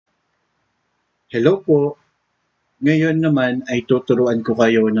Hello po! Ngayon naman ay tuturuan ko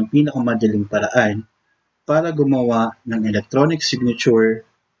kayo ng pinakamadaling paraan para gumawa ng electronic signature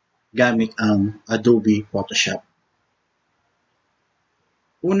gamit ang Adobe Photoshop.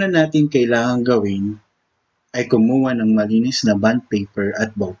 Una natin kailangang gawin ay kumuha ng malinis na bond paper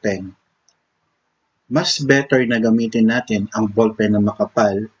at ballpen. Mas better na gamitin natin ang ballpen na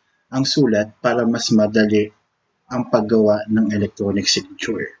makapal ang sulat para mas madali ang paggawa ng electronic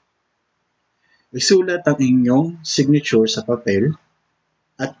signature. Isulat ang inyong signature sa papel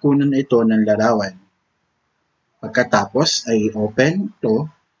at kunan ito ng larawan. Pagkatapos ay i-open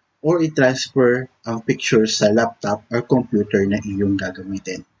ito or i-transfer ang picture sa laptop or computer na iyong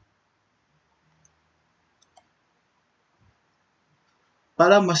gagamitin.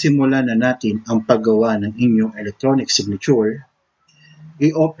 Para masimulan na natin ang paggawa ng inyong electronic signature,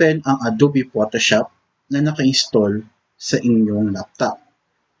 i-open ang Adobe Photoshop na naka-install sa inyong laptop.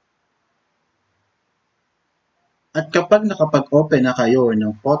 At kapag nakapag-open na kayo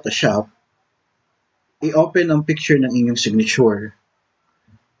ng Photoshop, i-open ang picture ng inyong signature.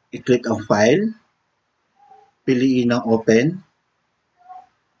 I-click ang file, piliin ang open,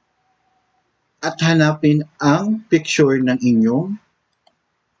 at hanapin ang picture ng inyong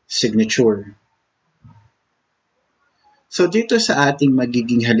signature. So dito sa ating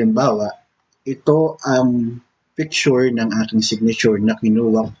magiging halimbawa, ito ang picture ng aking signature na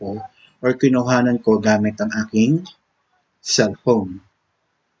kinuha ko or kinuhanan ko gamit ang aking cellphone.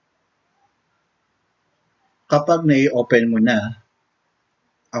 Kapag nai-open mo na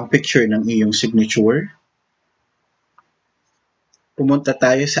ang picture ng iyong signature, pumunta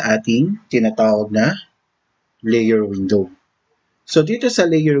tayo sa ating tinatawag na layer window. So dito sa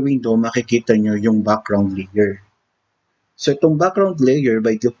layer window, makikita nyo yung background layer. So itong background layer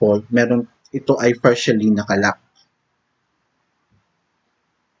by default, ito ay partially nakalock.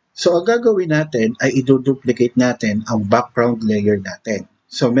 So ang gagawin natin ay i-duplicate natin ang background layer natin.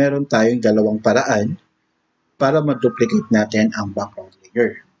 So meron tayong dalawang paraan para ma-duplicate natin ang background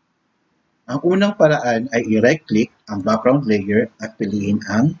layer. Ang unang paraan ay i-right click ang background layer at piliin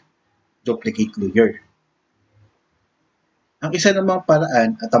ang duplicate layer. Ang isa namang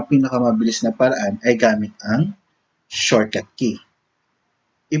paraan at ang pinakamabilis na paraan ay gamit ang shortcut key.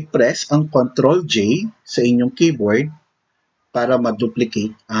 I-press ang Ctrl-J sa inyong keyboard para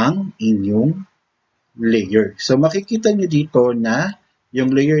ma-duplicate ang inyong layer. So makikita nyo dito na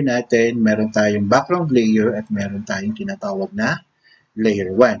yung layer natin, meron tayong background layer at meron tayong tinatawag na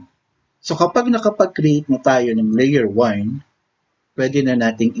layer 1. So kapag nakapag-create na tayo ng layer 1, pwede na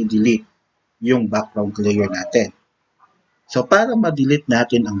nating i-delete yung background layer natin. So para ma-delete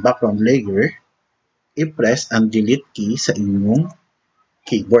natin ang background layer, i-press ang delete key sa inyong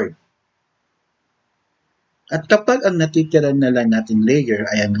keyboard. At kapag ang natitira na lang natin layer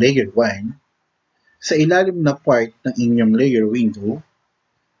ay ang layer 1, sa ilalim na part ng inyong layer window,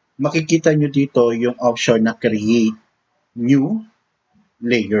 makikita nyo dito yung option na create new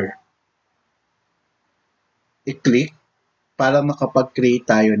layer. I-click para makapag-create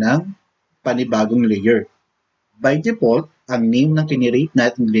tayo ng panibagong layer. By default, ang name ng kinirate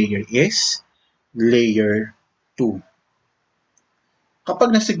natin layer is layer 2.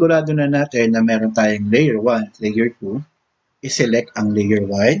 Kapag nasigurado na natin na meron tayong layer 1 at layer 2, i-select ang layer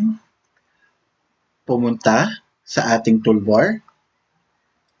 1, pumunta sa ating toolbar,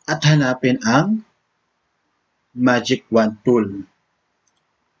 at hanapin ang Magic Wand tool.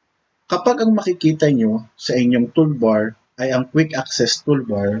 Kapag ang makikita nyo sa inyong toolbar ay ang Quick Access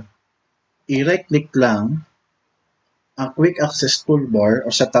toolbar, i-right click lang ang Quick Access toolbar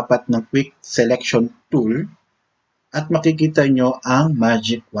o sa tapat ng Quick Selection tool at makikita nyo ang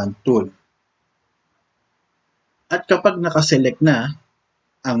Magic Wand tool. At kapag nakaselect na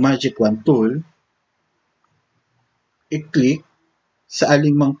ang Magic Wand tool, i-click sa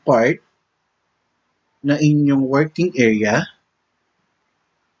alinmang part na inyong working area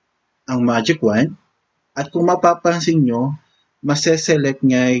ang Magic Wand at kung mapapansin nyo, maseselect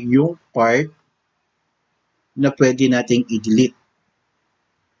niya yung part na pwede nating i-delete.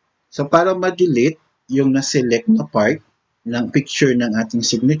 So para ma-delete yung na-select na part ng picture ng ating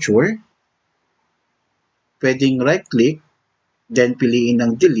signature, pwedeng right-click, then piliin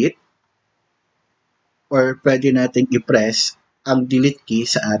ng delete, or pwede nating i-press ang delete key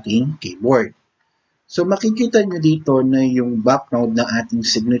sa ating keyboard. So makikita nyo dito na yung background ng ating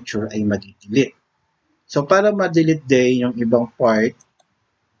signature ay mag-delete. So para ma-delete din yung ibang part,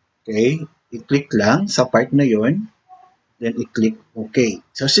 okay, i-click lang sa part na yon, then i-click OK.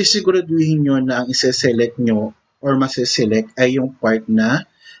 So sisiguraduhin nyo na ang isa-select nyo or masiselect ay yung part na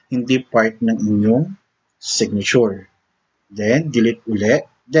hindi part ng inyong signature. Then delete ulit,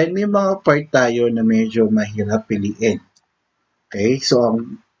 Then, may mga part tayo na medyo mahirap piliin. Okay? So,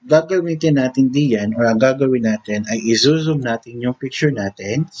 ang gagamitin natin diyan or ang gagawin natin ay i-zoom natin yung picture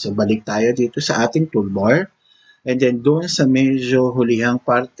natin. So, balik tayo dito sa ating toolbar. And then, doon sa medyo hulihang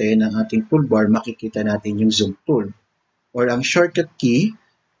parte ng ating toolbar, makikita natin yung zoom tool. Or ang shortcut key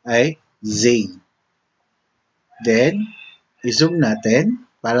ay Z. Then, i-zoom natin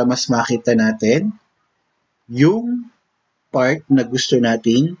para mas makita natin yung part na gusto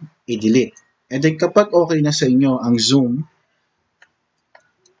nating i-delete. And then kapag okay na sa inyo ang zoom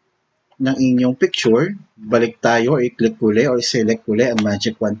ng inyong picture, balik tayo, i-click uli or select uli ang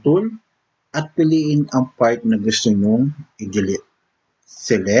magic wand tool at piliin ang part na gusto nyong i-delete.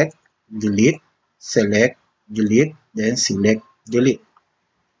 Select, delete, select, delete, then select, delete.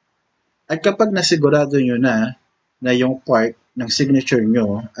 At kapag nasigurado nyo na yung part ng signature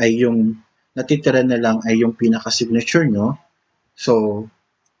nyo ay yung natitira na lang ay yung pinaka-signature nyo, so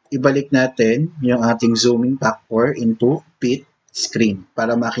ibalik natin yung ating zooming factor into fit screen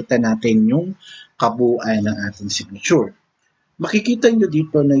para makita natin yung kabuuan ng ating signature. Makikita nyo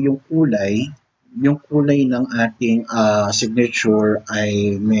dito na yung kulay ng ating signature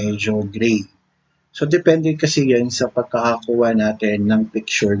ay medyo gray. So, depende kasi yan sa pagkakakuha natin ng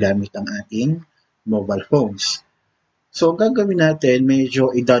picture gamit ang ating mobile phones. So, ang gagawin natin,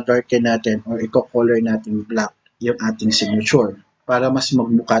 medyo i-darken natin or i-color natin black yung ating signature para mas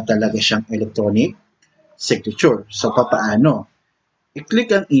magmukha talaga siyang electronic signature. So, papaano?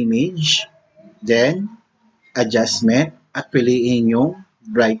 I-click ang image, then adjustment, at piliin yung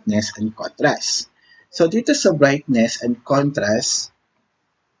brightness and contrast. So, dito sa brightness and contrast,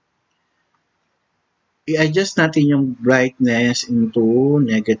 i-adjust natin yung brightness into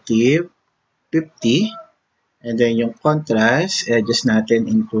negative 50, and then yung contrast, i-adjust natin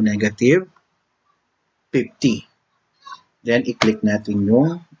into negative 50. Then, i-click natin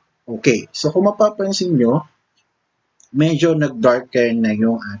yung okay. So, kung mapapansin nyo, medyo nag-darken na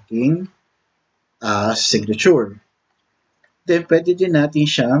yung ating signature. Then, pwede din natin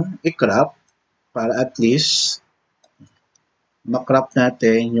siyang i-crop para at least makrop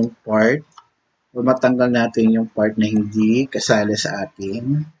natin yung part o matanggal natin yung part na hindi kasali sa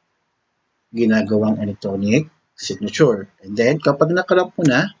ating ginagawang electronic signature. And then, kapag nakrop mo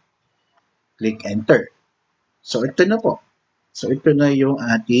na, click enter. So, ito na po. So, ito na yung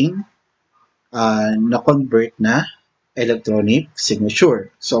ating na-convert na electronic signature.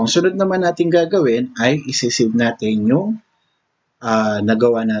 So, ang sunod naman natin gagawin ay isi-save natin yung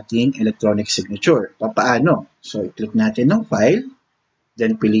nagawa nating electronic signature. Paano? So, i-click natin ng file,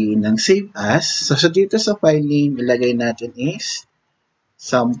 then piliin ng save as. So, dito sa file name, ilagay natin is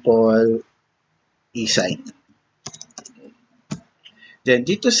sample e-sign. Then,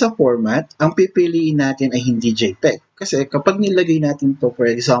 dito sa format, ang pipiliin natin ay hindi JPEG. Kasi kapag nilagay natin to, for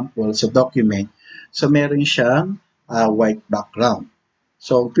example, sa document, so meron siyang white background.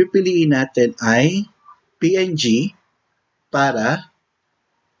 So, ang pipiliin natin ay PNG para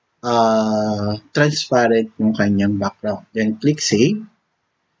transparent yung kanyang background. Then, click Save.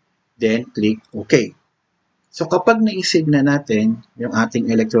 Then, click OK. So, kapag na-save na natin yung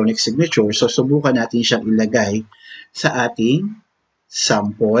ating electronic signature, so subukan natin siyang ilagay sa ating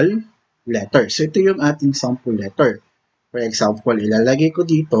sample letter. So, ito yung ating sample letter. For example, ilalagay ko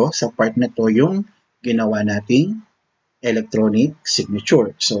dito sa part na to yung ginawa nating electronic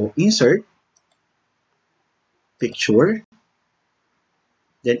signature. So, insert, picture,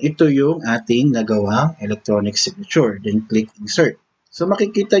 then ito yung ating nagawang electronic signature. Then, click insert. So,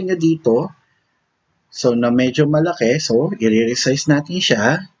 makikita nyo dito, so, na medyo malaki. So, i-resize natin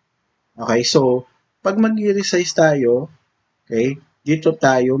siya. Okay, so, pag mag-resize tayo, okay, dito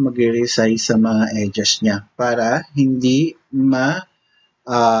tayo mag-resize sa mga edges niya para hindi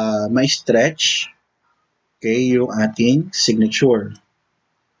ma-stretch okay, yung ating signature.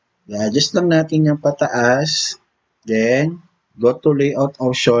 I-adjust lang natin yung pataas. Then, go to layout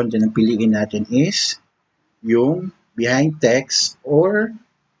option. Then, ang piliin natin is yung behind text or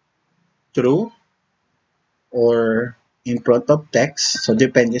true or in front of text. So,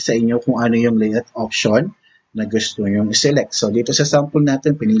 depende sa inyo kung ano yung layout option na gusto nyo i-select. So, dito sa sample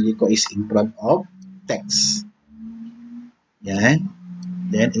natin, pinili ko is in front of text. Yan.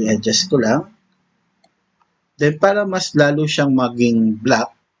 Then, i-adjust ko lang. Then, para mas lalo siyang maging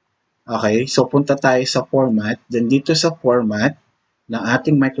black, okay, so punta tayo sa format. Then, dito sa format ng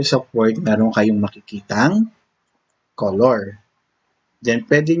ating Microsoft Word, meron kayong makikitang color. Then,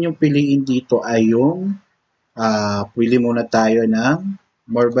 pwede nyo piliin dito ay yung pili muna tayo ng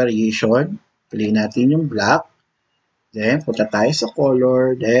more variation. Piliin natin yung black. Then, punta tayo sa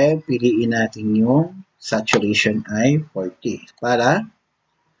color. Then, piliin natin yung saturation ay 40 para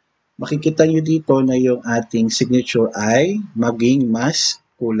makikita nyo dito na yung ating signature ay maging mas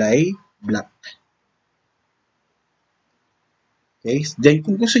kulay black. Okay? Then,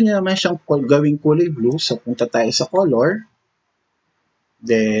 kung gusto niyo naman siyang gawing kulay blue, so punta tayo sa color.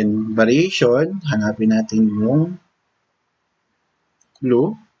 Then, variation, hanapin natin yung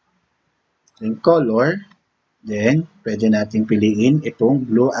blue. Then, color. Then, pwede natin piliin itong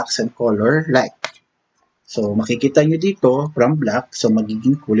blue accent color light. So, makikita nyo dito, from black, so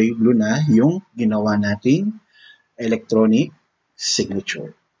magiging kulay blue na yung ginawa nating electronic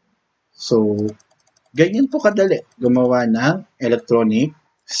signature. So, ganyan po kadali gumawa ng electronic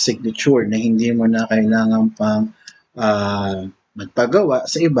signature na hindi mo na kailangan pang magpagawa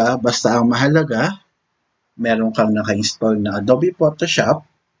sa iba. Basta ang mahalaga, meron kang naka-install na Adobe Photoshop.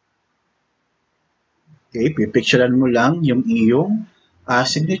 Okay, pipicturean mo lang yung iyong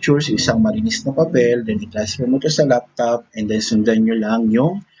signature sa isang malinis na papel, then i-transfer mo to sa laptop, and then sundan nyo lang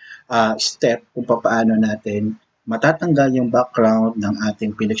yung step kung paano natin matatanggal yung background ng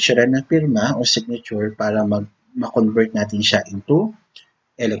ating pinicturean na firma o signature para ma-convert natin siya into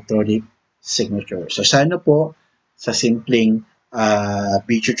electronic signature. So sana po sa simpleng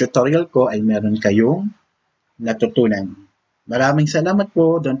video tutorial ko ay meron kayong natutunan. Maraming salamat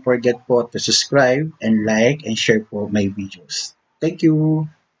po. Don't forget po to subscribe and like and share po my videos. Thank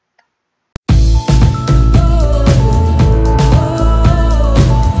you!